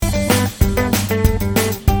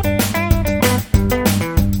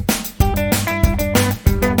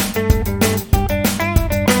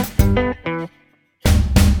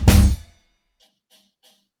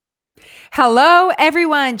Hello,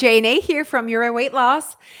 everyone. Jane here from Your Weight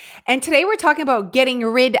Loss. And today we're talking about getting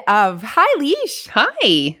rid of. Hi, Leash.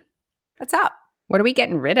 Hi. What's up? What are we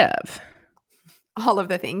getting rid of? All of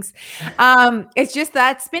the things. It's just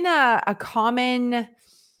that's been a common,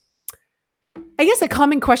 a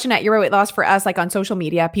common question at Your Weight Loss for us, like on social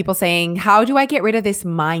media. People saying, how do I get rid of this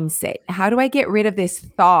mindset? How do I get rid of this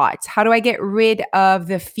thought? How do I get rid of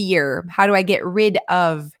the fear? How do I get rid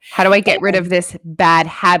of. How do I get rid of this bad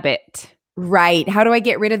habit? Right. How do I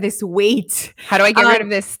get rid of this weight? How do I get rid of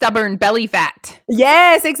this stubborn belly fat?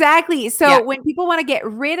 Yes, exactly. So Yeah. when people want to get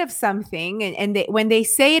rid of something and when they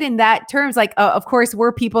say it in that terms, like, of course,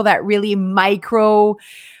 we're people that really micro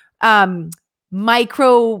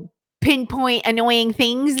pinpoint annoying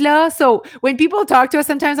things. So when people talk to us,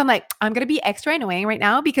 sometimes I'm like, I'm going to be extra annoying right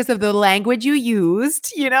now because of the language you used,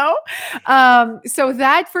 So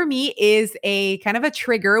that for me is a kind of a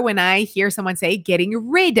trigger when I hear someone say getting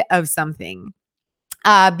rid of something.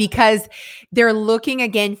 Because they're looking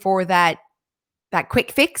again for that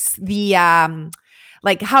quick fix,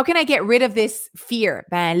 like, how can I get rid of this fear?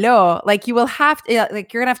 Like you will have to,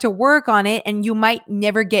 like, you're gonna have to work on it and you might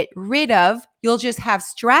never get rid of. You'll just have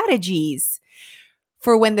strategies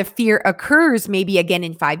for when the fear occurs, maybe again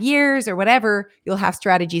in 5 years or whatever, you'll have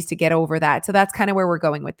strategies to get over that. So that's kind of where we're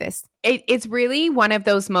going with this. It's really one of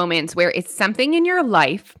those moments where it's something in your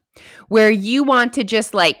life where you want to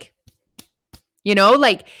just like you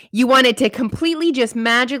want it to completely just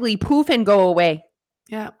magically poof and go away.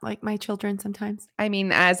 Yeah, like my children sometimes. I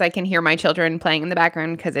mean, as I can hear my children playing in the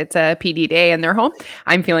background because it's a PD day and they're home,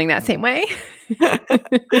 I'm feeling that same way. But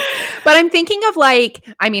I'm thinking of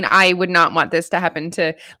I would not want this to happen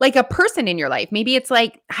to like a person in your life. Maybe it's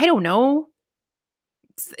like, I don't know.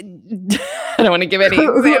 I don't want to give any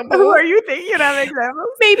example. Who are you thinking of examples?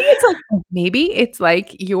 Maybe it's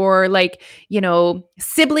like your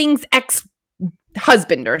sibling's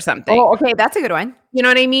ex-husband or something. Oh, okay, that's a good one. You know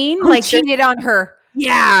what I mean? Who cheated on her.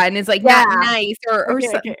 Yeah, and it's like not nice or Okay,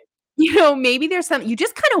 something. okay. Maybe there's something you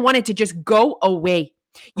just kind of want it to just go away.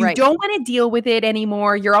 You Right. don't want to deal with it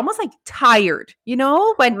anymore. You're almost like tired,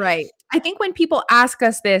 But Right. I think when people ask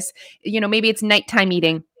us this, maybe it's nighttime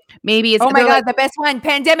eating. Maybe it's oh my God, the best one,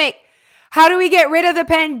 pandemic. How do we get rid of the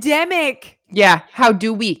pandemic? Yeah, how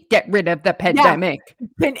do we get rid of the pandemic?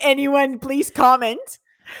 Can anyone please comment?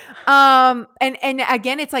 And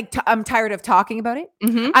again, it's like I'm tired of talking about it.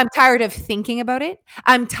 Mhm. I'm tired of thinking about it.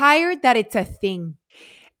 I'm tired that it's a thing.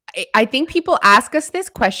 I think people ask us this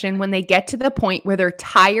question when they get to the point where they're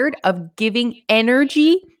tired of giving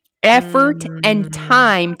energy, effort, and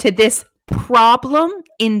time to this problem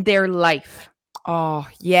in their life. Oh,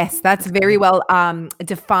 yes, that's very well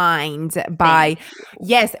defined by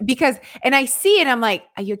yes, because and I see it, I'm like,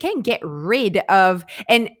 you can get rid of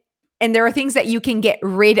and there are things that you can get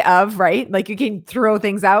rid of, right? Like you can throw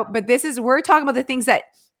things out, but we're talking about the things that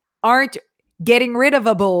aren't getting rid of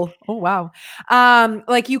a bull. Oh, wow.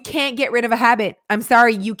 Like you can't get rid of a habit. I'm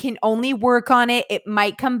sorry. You can only work on it. It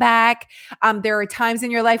might come back. There are times in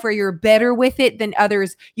your life where you're better with it than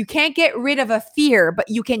others. You can't get rid of a fear, but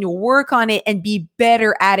you can work on it and be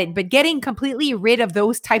better at it. But getting completely rid of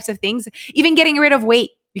those types of things, even getting rid of weight,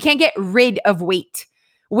 you can't get rid of weight.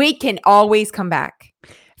 Weight can always come back.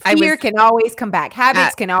 Fear can always come back.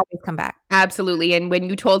 Habits can always come back. Absolutely. And when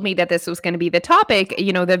you told me that this was going to be the topic,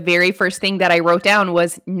 the very first thing that I wrote down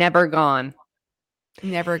was never gone.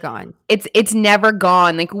 Never gone. It's never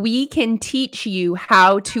gone. Like we can teach you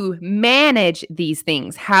how to manage these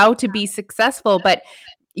things, how to be successful, but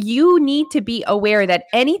you need to be aware that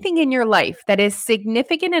anything in your life that is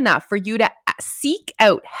significant enough for you to seek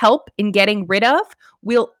out help in getting rid of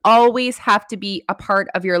will always have to be a part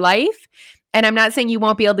of your life. And I'm not saying you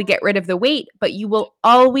won't be able to get rid of the weight, but you will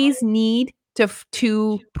always need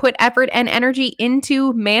to put effort and energy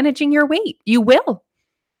into managing your weight. You will.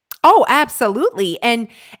 Oh, absolutely. And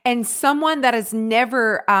someone that has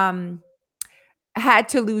never had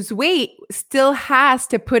to lose weight still has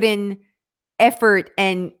to put in effort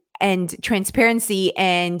and transparency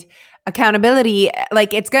and accountability.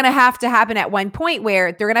 Like it's going to have to happen at one point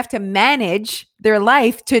where they're going to have to manage their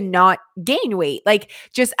life to not gain weight. Like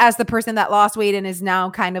just as the person that lost weight and is now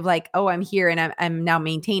kind of like, oh, I'm here and I'm now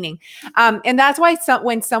maintaining. And that's why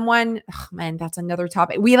when someone, oh man, that's another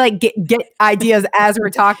topic. We like get ideas as we're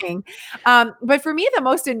talking. But for me, the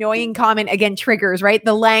most annoying comment again, triggers, right?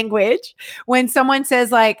 The language when someone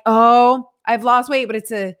says like, oh, I've lost weight, but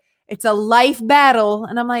it's a life battle.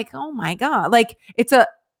 And I'm like, oh my God, like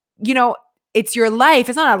it's your life.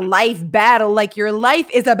 It's not a life battle. Like your life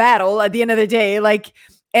is a battle at the end of the day. Like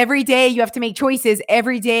every day you have to make choices.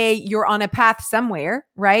 Every day you're on a path somewhere,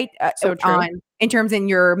 right? So true. On in terms in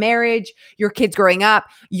your marriage, your kids growing up,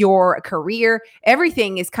 your career,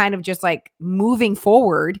 everything is kind of just like moving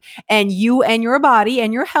forward, and you and your body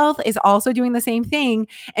and your health is also doing the same thing.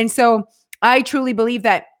 And so I truly believe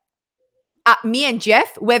that me and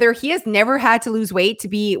Jeff, whether he has never had to lose weight to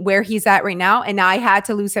be where he's at right now, and I had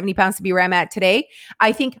to lose 70 pounds to be where I'm at today,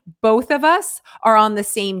 I think both of us are on the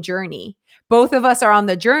same journey. Both of us are on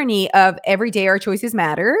the journey of every day our choices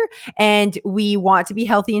matter, and we want to be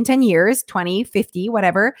healthy in 10 years, 20, 50,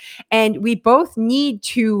 whatever. And we both need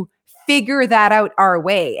to figure that out our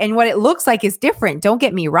way. And what it looks like is different. Don't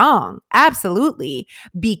get me wrong. Absolutely.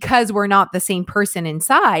 Because we're not the same person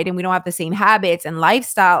inside and we don't have the same habits and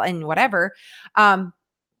lifestyle and whatever.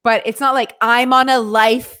 But it's not like I'm on a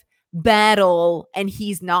life battle and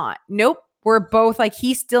he's not. Nope. We're both like,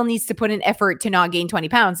 he still needs to put in effort to not gain 20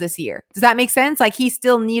 pounds this year. Does that make sense? Like he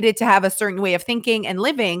still needed to have a certain way of thinking and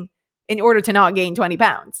living in order to not gain 20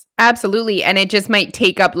 pounds. Absolutely. And it just might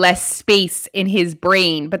take up less space in his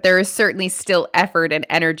brain, but there is certainly still effort and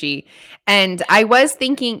energy. And I was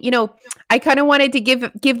thinking, I kind of wanted to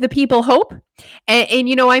give the people hope.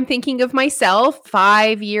 And I'm thinking of myself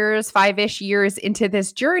 5-ish years into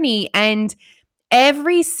this journey. And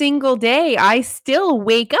every single day I still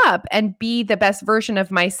wake up and be the best version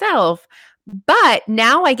of myself. But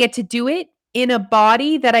now I get to do it in a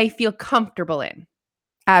body that I feel comfortable in.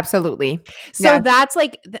 Absolutely. So that's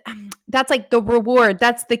like the reward.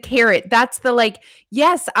 That's the carrot. That's the like,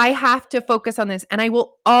 yes, I have to focus on this and I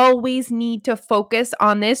will always need to focus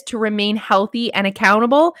on this to remain healthy and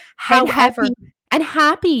accountable. However, and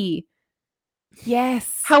happy.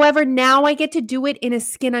 Yes. However, now I get to do it in a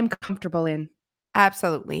skin I'm comfortable in.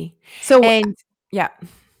 Absolutely. So, and yeah,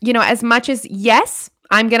 as much as, yes,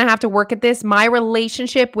 I'm going to have to work at this, my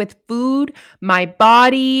relationship with food, my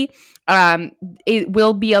body, it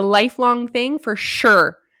will be a lifelong thing for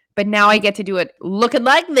sure. But now I get to do it looking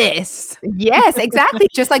like this. Yes, exactly.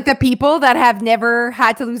 Just like the people that have never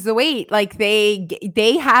had to lose the weight, like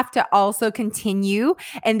they have to also continue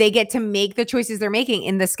and they get to make the choices they're making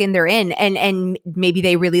in the skin they're in. And maybe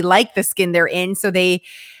they really like the skin they're in. So they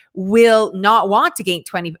will not want to gain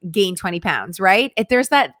 20 pounds, right? There's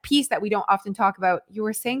that piece that we don't often talk about. You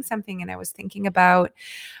were saying something and I was thinking about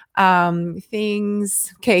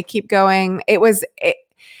things. Okay, keep going.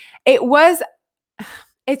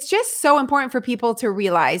 It's just so important for people to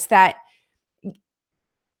realize that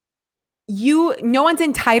no one's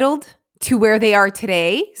entitled to where they are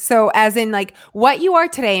today. So as in like what you are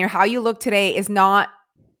today or how you look today is not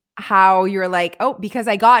how you're like, oh, because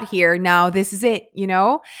I got here, now this is it, this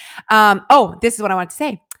is what I want to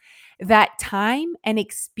say. That time and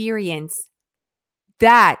experience,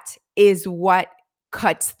 that is what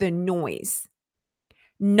cuts the noise,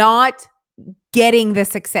 not getting the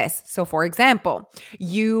success. So for example,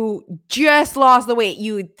 you just lost the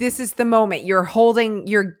weight. This is the moment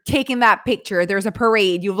you're taking that picture. There's a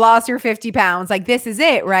parade. You've lost your 50 pounds. Like this is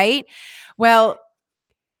it, right? Well,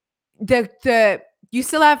 you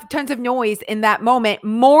still have tons of noise in that moment,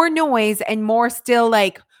 more noise and more still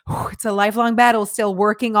like, it's a lifelong battle, still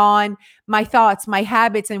working on my thoughts, my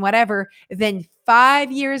habits and whatever. Then 5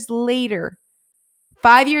 years later,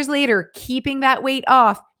 keeping that weight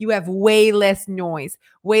off, you have way less noise,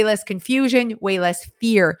 way less confusion, way less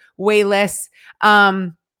fear, way less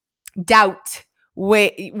doubt,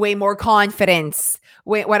 way more confidence,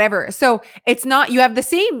 whatever. So it's not, you have the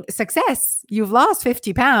same success. You've lost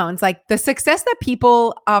 50 pounds. Like the success that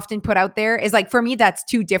people often put out there is like, for me, that's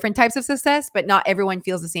two different types of success, but not everyone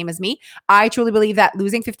feels the same as me. I truly believe that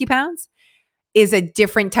losing 50 pounds is a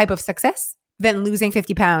different type of success than losing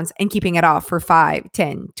 50 pounds and keeping it off for 5,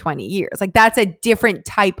 10, 20 years. Like that's a different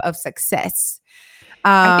type of success.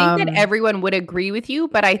 I think that everyone would agree with you,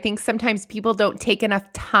 but I think sometimes people don't take enough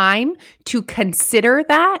time to consider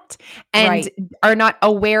that and are not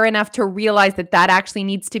aware enough to realize that actually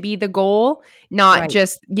needs to be the goal, not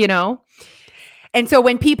just, And so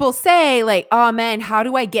when people say like, oh man, how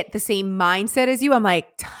do I get the same mindset as you? I'm like,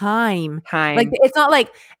 time. Like, it's not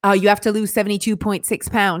like, oh, you have to lose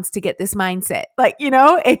 72.6 pounds to get this mindset. Like,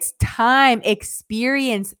 it's time,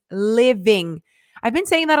 experience, living. I've been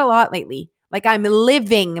saying that a lot lately. Like I'm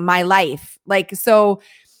living my life. Like, so,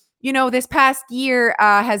 this past year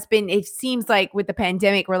has been, it seems like with the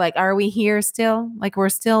pandemic, we're like, are we here still? Like we're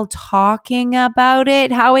still talking about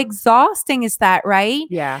it. How exhausting is that, right?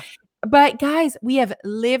 Yeah. But guys, we have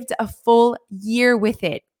lived a full year with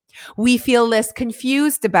it. We feel less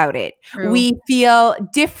confused about it. True. We feel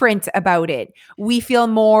different about it. We feel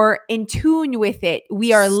more in tune with it.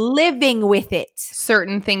 We are living with it.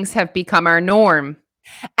 Certain things have become our norm.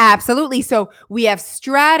 Absolutely. So we have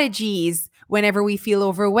strategies whenever we feel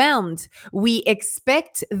overwhelmed. We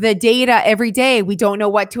expect the data every day. We don't know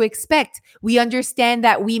what to expect. We understand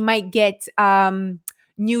that we might get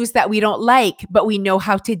news that we don't like, but we know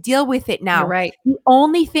how to deal with it You're now. right. The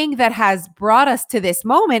only thing that has brought us to this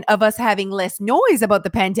moment of us having less noise about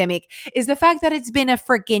the pandemic is the fact that it's been a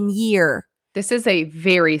freaking year. This is a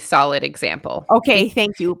very solid example. Okay,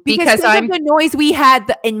 thank you. Because Because think of I'm the noise we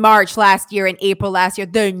had in March last year and April last year.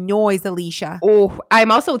 The noise, Alicia.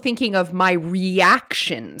 I'm also thinking of my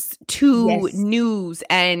reactions to Yes. news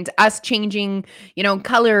and us changing,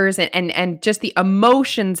 colors and just the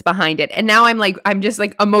emotions behind it. And now I'm just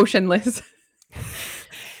like emotionless.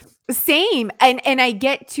 Same. And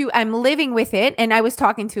I'm living with it. And I was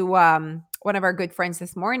talking to one of our good friends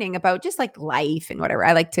this morning about just like life and whatever.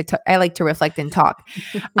 I like to reflect and talk.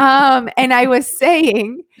 And I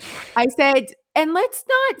said, and let's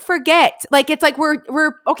not forget, like it's like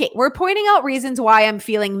we're pointing out reasons why I'm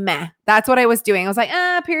feeling meh. That's what I was doing. I was like,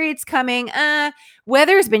 period's coming.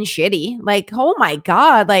 Weather's been shitty. Like, oh my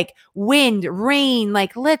God, like wind, rain,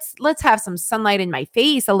 like let's have some sunlight in my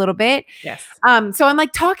face a little bit. Yes. So I'm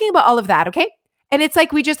like talking about all of that, okay? And it's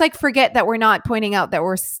like we just like forget that we're not pointing out that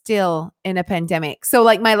we're still in a pandemic. So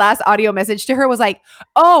like my last audio message to her was like,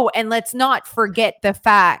 "Oh, and let's not forget the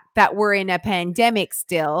fact that we're in a pandemic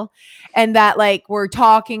still and that like we're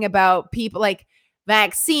talking about people like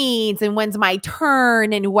vaccines and when's my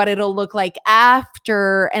turn and what it'll look like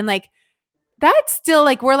after and like that's still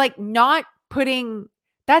like we're like not putting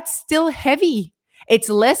that's still heavy. It's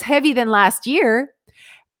less heavy than last year.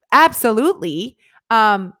 Absolutely.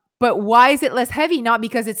 But why is it less heavy? Not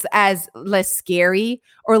because it's as less scary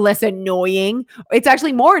or less annoying. It's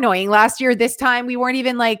actually more annoying. Last year, this time, we weren't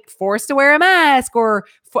even like forced to wear a mask or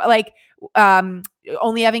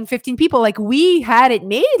only having 15 people. Like we had it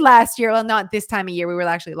made last year. Well, not this time of year. We were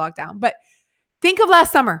actually locked down. But think of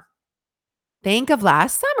last summer.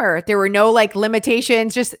 There were no like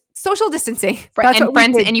limitations, just social distancing. And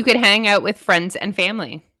friends, and you could hang out with friends and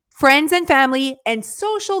family. Friends and family and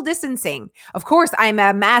social distancing. Of course, I'm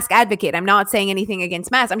a mask advocate. I'm not saying anything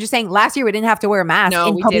against masks. I'm just saying last year we didn't have to wear a mask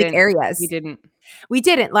in public areas. We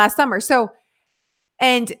didn't last summer. So,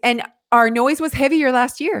 and our noise was heavier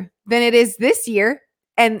last year than it is this year.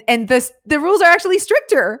 And the rules are actually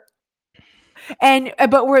stricter.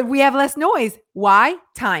 But we have less noise. Why?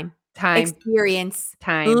 Time, experience,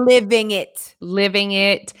 living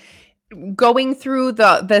it. Going through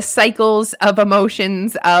the cycles of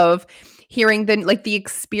emotions of hearing the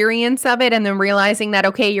experience of it and then realizing that,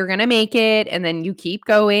 okay, you're going to make it. And then you keep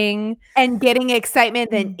going and getting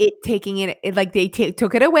excitement. Then taking it like they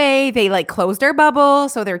took it away. They like closed our bubble.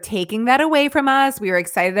 So they're taking that away from us. We were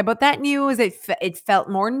excited about that news. It felt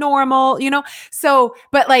more normal, so,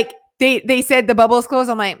 but like they said the bubble's closed.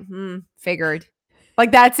 I'm like, figured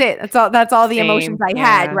like, that's it. That's all the emotions I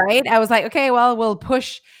had. Right. I was like, okay, well, we'll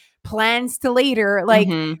push plans to later, like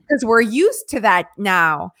because we're used to that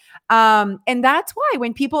now. And that's why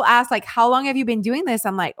when people ask like how long have you been doing this,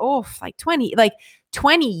 I'm like, like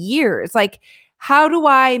 20 years. Like how do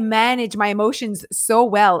I manage my emotions so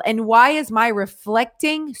well, and why is my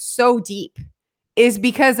reflecting so deep is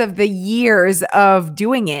because of the years of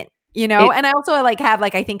doing it, and I also like have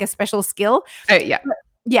like I think a special skill.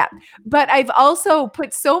 Yeah, but I've also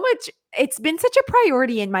put so much, it's been such a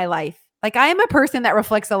priority in my life. Like I am a person that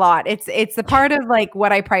reflects a lot. It's a part of like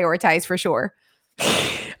what I prioritize for sure.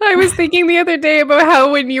 I was thinking the other day about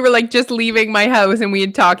how when you were like just leaving my house and we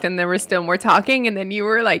had talked and there was still more talking and then you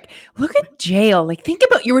were like, look at jail. Like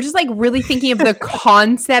you were just like really thinking of the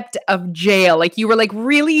concept of jail. Like you were like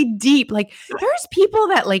really deep. Like there's people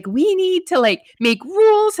that like we need to like make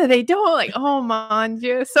rules so they don't like, oh man,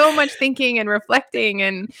 just so much thinking and reflecting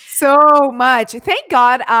and so much. Thank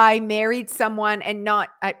God I married someone, and not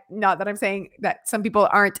that I'm saying that some people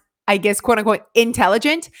aren't, I guess, quote unquote,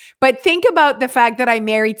 intelligent, but think about the fact that I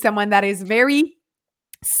married someone that is very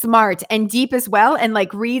smart and deep as well. And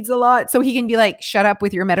like reads a lot. So he can be like, shut up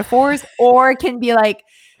with your metaphors, or can be like,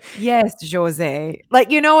 yes, Jose,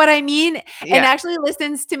 like, you know what I mean? Yeah. And actually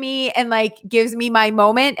listens to me and like gives me my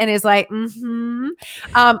moment and is like,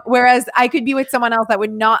 whereas I could be with someone else that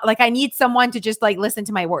would not, like, I need someone to just like listen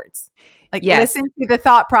to my words. Like listen to the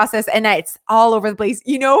thought process, and it's all over the place.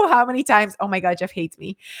 You know how many times, oh my God, Jeff hates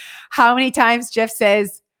me. How many times Jeff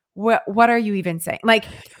says, what are you even saying? Like,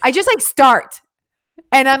 I just like start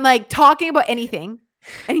and I'm like talking about anything.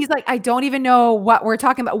 And he's like, I don't even know what we're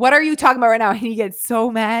talking about. What are you talking about right now? And he gets so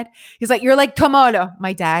mad. He's like, you're like Kamala.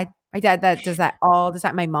 My dad that does that all the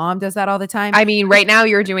time. My mom does that all the time. I mean, right now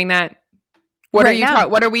you're doing that. What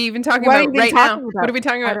are we even talking about right now? What are we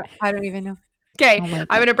talking about? I don't even know. Okay, Oh my I'm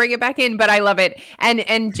God. gonna bring it back in, but I love it.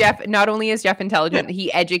 And Jeff, not only is Jeff intelligent,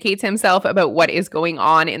 he educates himself about what is going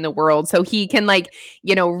on in the world, so he can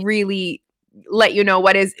really let you know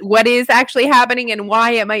what is actually happening and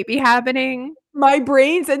why it might be happening. My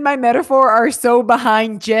brains and my metaphor are so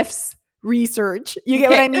behind Jeff's research. You get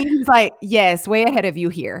what Okay. I mean? He's like, yes, way ahead of you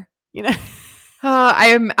here. You know?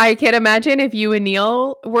 I can imagine if you and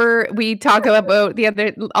Neil we talk about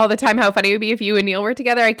all the time how funny it would be if you and Neil were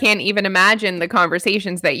together. I can't even imagine the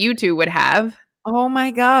conversations that you two would have. Oh my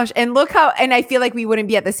gosh. And look and I feel like we wouldn't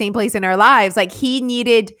be at the same place in our lives. Like he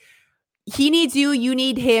needs you, you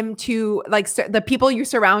need him to the people you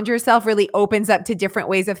surround yourself really opens up to different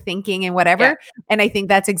ways of thinking and whatever. Yeah. And I think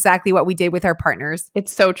that's exactly what we did with our partners.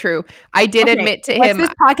 It's so true. I did admit to What's him. this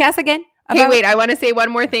podcast again? Hey, wait, I want to say one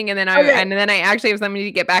more thing and then Okay. I actually have something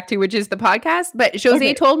to get back to, which is the podcast. But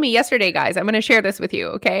Jose told me yesterday, guys, I'm going to share this with you,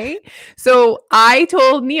 okay? So I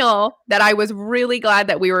told Neil that I was really glad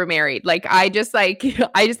that we were married. Like I just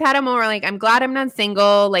had a moment like, I'm glad I'm not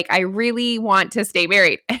single. Like I really want to stay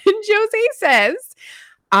married. And Jose says,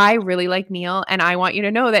 I really like Neil and I want you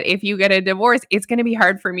to know that if you get a divorce, it's going to be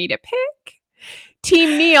hard for me to pick.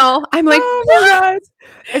 Team Neil. I'm like, oh my God.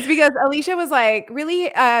 It's because Alicia was like,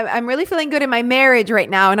 really, I'm really feeling good in my marriage right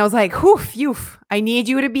now. And I was like, phew, I need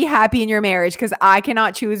you to be happy in your marriage because I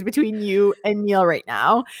cannot choose between you and Neil right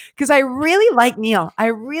now. Because I really like Neil. I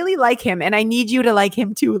really like him. And I need you to like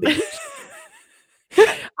him too, Lee.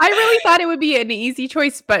 I really thought it would be an easy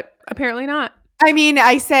choice, but apparently not. I mean,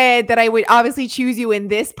 I said that I would obviously choose you in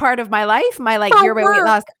this part of my life. You're my weight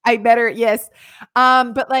loss. I better, yes.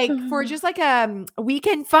 But like for just like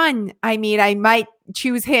weekend fun, I mean, I might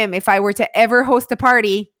choose him if I were to ever host a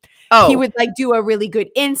party. Oh, he would like do a really good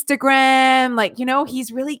Instagram. Like,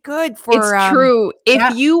 he's really good for. It's true.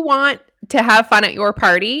 If you want to have fun at your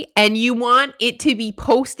party and you want it to be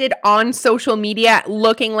posted on social media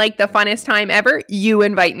looking like the funnest time ever, you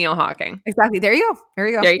invite Neil Hawking. Exactly. There you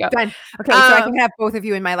go. Done. Okay. So I can have both of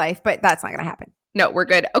you in my life, but that's not going to happen. No, we're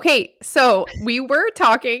good. Okay. So we were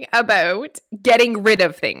talking about getting rid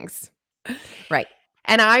of things. Right.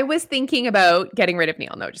 And I was thinking about getting rid of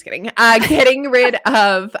Neil. No, just kidding. Getting rid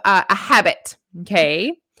of a habit.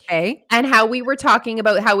 Okay. And how we were talking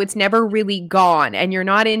about how it's never really gone and you're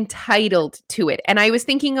not entitled to it. And I was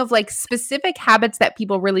thinking of like specific habits that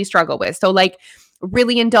people really struggle with. So like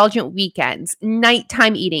really indulgent weekends,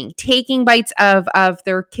 nighttime eating, taking bites of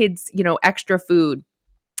their kids, extra food,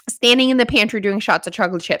 standing in the pantry doing shots of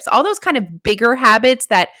chocolate chips, all those kind of bigger habits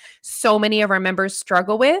that so many of our members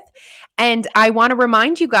struggle with. And I want to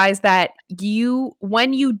remind you guys that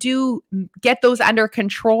when you do get those under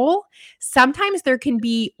control, sometimes there can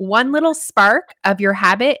be one little spark of your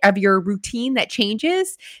habit, of your routine that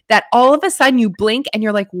changes, that all of a sudden you blink and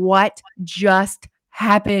you're like, what just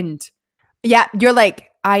happened? Yeah. You're like,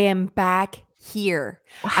 I am back here.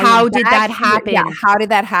 How did that happen? Yeah. How did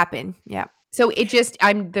that happen? Yeah. So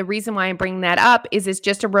the reason why I'm bringing that up is it's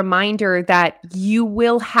just a reminder that you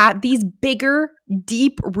will have these bigger,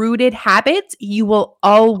 deep-rooted habits. You will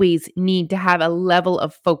always need to have a level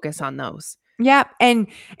of focus on those. Yeah. And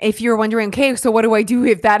if you're wondering, okay, so what do I do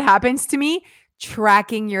if that happens to me?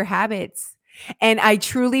 Tracking your habits. And I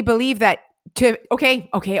truly believe that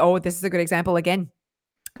oh, this is a good example again.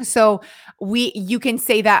 So you can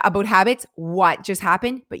say that about habits, what just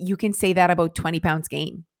happened, but you can say that about 20 pounds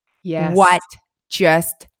gain. Yes. What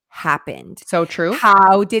just happened? So true.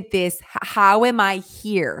 How am I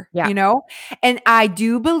here? Yeah. And I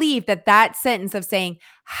do believe that sentence of saying,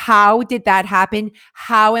 how did that happen?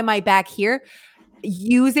 How am I back here?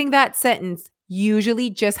 Using that sentence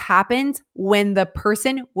usually just happens when the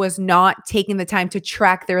person was not taking the time to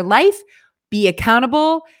track their life, be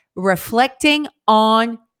accountable, reflecting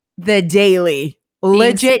on the daily,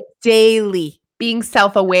 legit daily. Being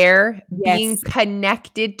self-aware, being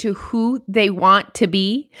connected to who they want to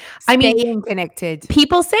be. Staying connected.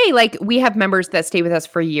 People say like we have members that stay with us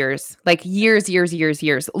for years, like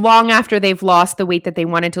years, long after they've lost the weight that they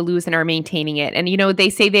wanted to lose and are maintaining it. And, they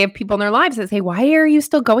say they have people in their lives that say, why are you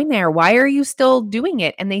still going there? Why are you still doing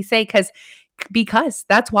it? And they say, because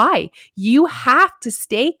that's why you have to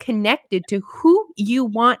stay connected to who you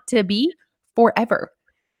want to be forever.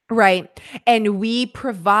 Right. And we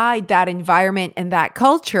provide that environment and that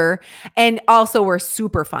culture. And also we're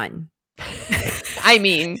super fun. I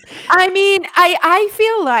mean, I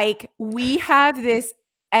feel like we have this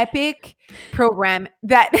epic program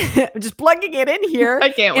that I'm just plugging it in here I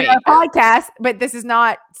can't wait. Our podcast, but this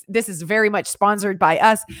is very much sponsored by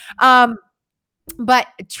us. But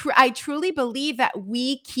I truly believe that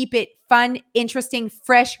we keep it fun, interesting,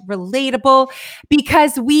 fresh, relatable,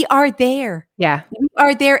 because we are there. Yeah. We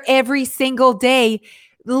are there every single day,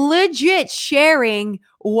 legit sharing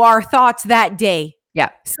our thoughts that day. Yeah.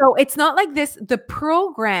 So it's not like this, the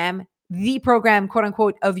program, quote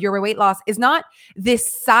unquote, of your weight loss is not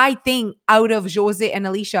this side thing out of Jose and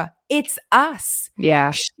Alicia. It's us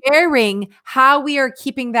Yeah. sharing how we are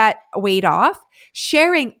keeping that weight off,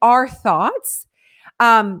 sharing our thoughts.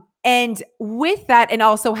 And with that, and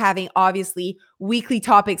also having obviously weekly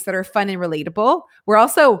topics that are fun and relatable, we're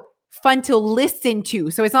also fun to listen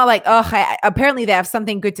to. So it's not like, oh, apparently they have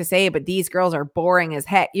something good to say, but these girls are boring as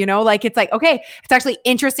heck. You know, like it's like, okay, it's actually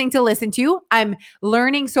interesting to listen to. I'm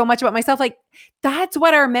learning so much about myself. Like that's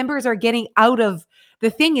what our members are getting out of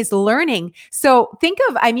the thing, is learning. So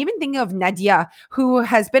I'm even thinking of Nadia, who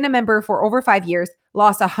has been a member for over 5 years,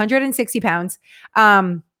 lost 160 pounds.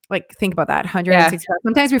 Like think about that, 160 pounds.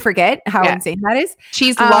 Sometimes we forget how insane that is.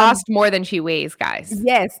 She's lost more than she weighs, guys.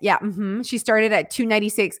 Yes. Yeah. She started at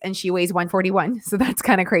 296 and she weighs 141. So that's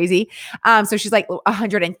kind of crazy. So she's like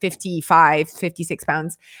 155, 56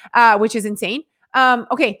 pounds, which is insane.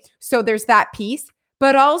 Okay. So there's that piece.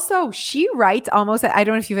 But also she writes almost, I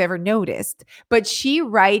don't know if you've ever noticed, but she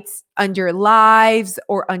writes under lives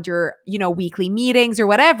or under, weekly meetings or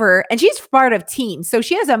whatever. And she's part of teams. So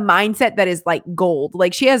she has a mindset that is like gold.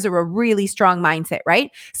 Like she has a really strong mindset, right?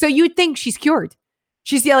 So you'd think she's cured.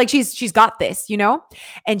 She's she's got this,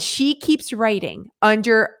 and she keeps writing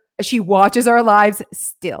she watches our lives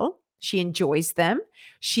still. She enjoys them.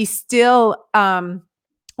 She still,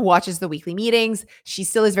 watches the weekly meetings. She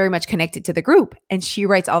still is very much connected to the group, and she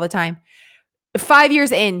writes all the time. 5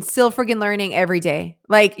 years in, still friggin' learning every day.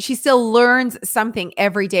 Like she still learns something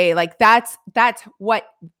every day. Like that's what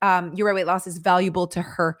Your Weight Loss is valuable to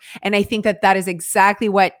her. And I think that is exactly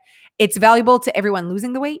what it's valuable to everyone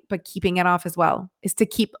losing the weight, but keeping it off as well, is to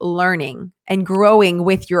keep learning and growing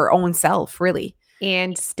with your own self, really.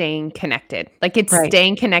 And staying connected. Like it's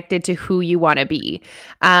staying connected to who you want to be.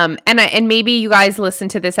 And maybe you guys listen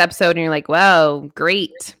to this episode and you're like, well,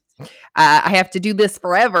 great. I have to do this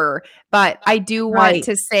forever. But I do want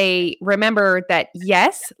to say, remember that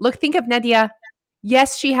think of Nadia.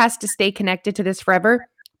 Yes, she has to stay connected to this forever,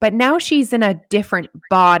 but now she's in a different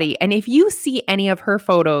body. And if you see any of her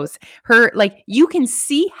photos, you can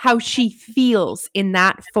see how she feels in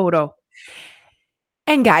that photo.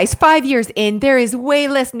 And guys, 5 years in, there is way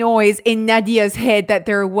less noise in Nadia's head that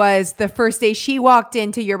there was the first day she walked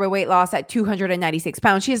into Your Weight Loss at 296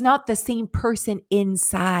 pounds. She is not the same person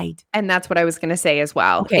inside. And that's what I was going to say as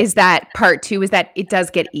well, is that part 2 is that it does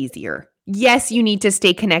get easier. Yes, you need to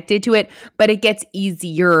stay connected to it, but it gets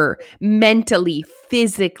easier mentally,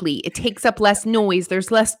 physically. It takes up less noise.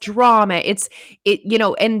 There's less drama.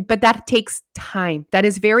 But that takes time. That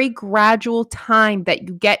is very gradual time that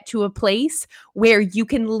you get to a place where you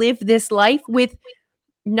can live this life with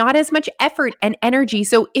not as much effort and energy.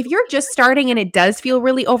 So if you're just starting and it does feel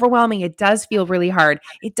really overwhelming, it does feel really hard,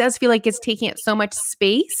 it does feel like it's taking up so much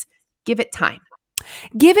space, give it time.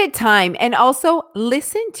 Give it time. And also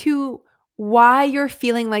listen to why you're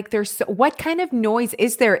feeling like what kind of noise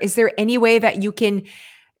is there? Is there any way that you can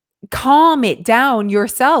calm it down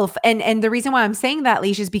yourself? And the reason why I'm saying that,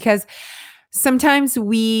 Leash, is because sometimes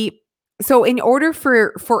so in order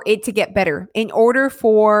for it to get better, in order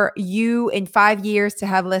for you in 5 years to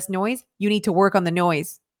have less noise, you need to work on the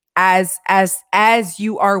noise as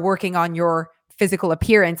you are working on your physical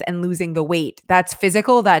appearance and losing the weight. That's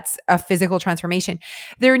physical. That's a physical transformation.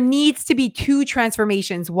 There needs to be 2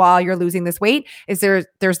 transformations while you're losing this weight. There's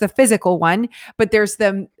the physical one, but there's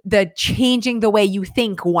the changing the way you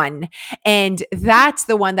think one. And that's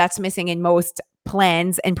the one that's missing in most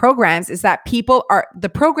plans and programs, is that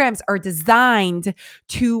the programs are designed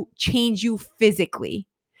to change you physically.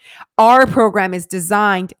 Our program is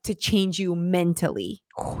designed to change you mentally.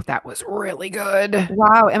 Oh, that was really good.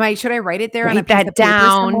 Wow. Should I write it there? Write that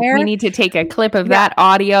down. We need to take a clip of that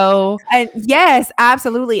audio. And yes,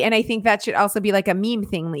 absolutely. And I think that should also be like a meme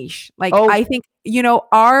thing, Leash. I think,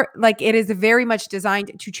 it is very much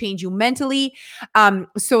designed to change you mentally.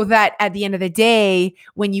 So that at the end of the day,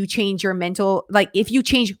 when you change your mental, if you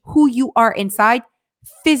change who you are inside,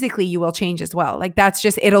 physically you will change as well. That's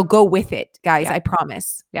just, it'll go with it, guys. I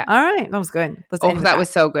promise. Yeah. All right. That was good. That was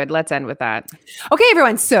so good. Let's end with that. Okay,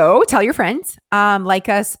 everyone. So tell your friends, like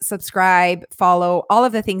us, subscribe, follow, all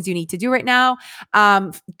of the things you need to do right now.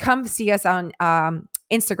 Come see us on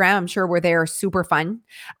Instagram, I'm sure we're there, super fun.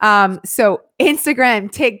 So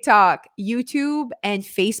Instagram, TikTok, YouTube, and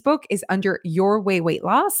Facebook is under Your Way Weight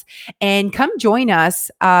Loss. And come join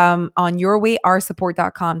us on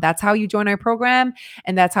yourwayrsupport.com. That's how you join our program.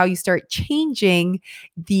 And that's how you start changing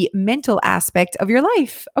the mental aspect of your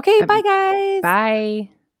life. Okay, bye guys.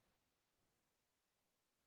 Bye.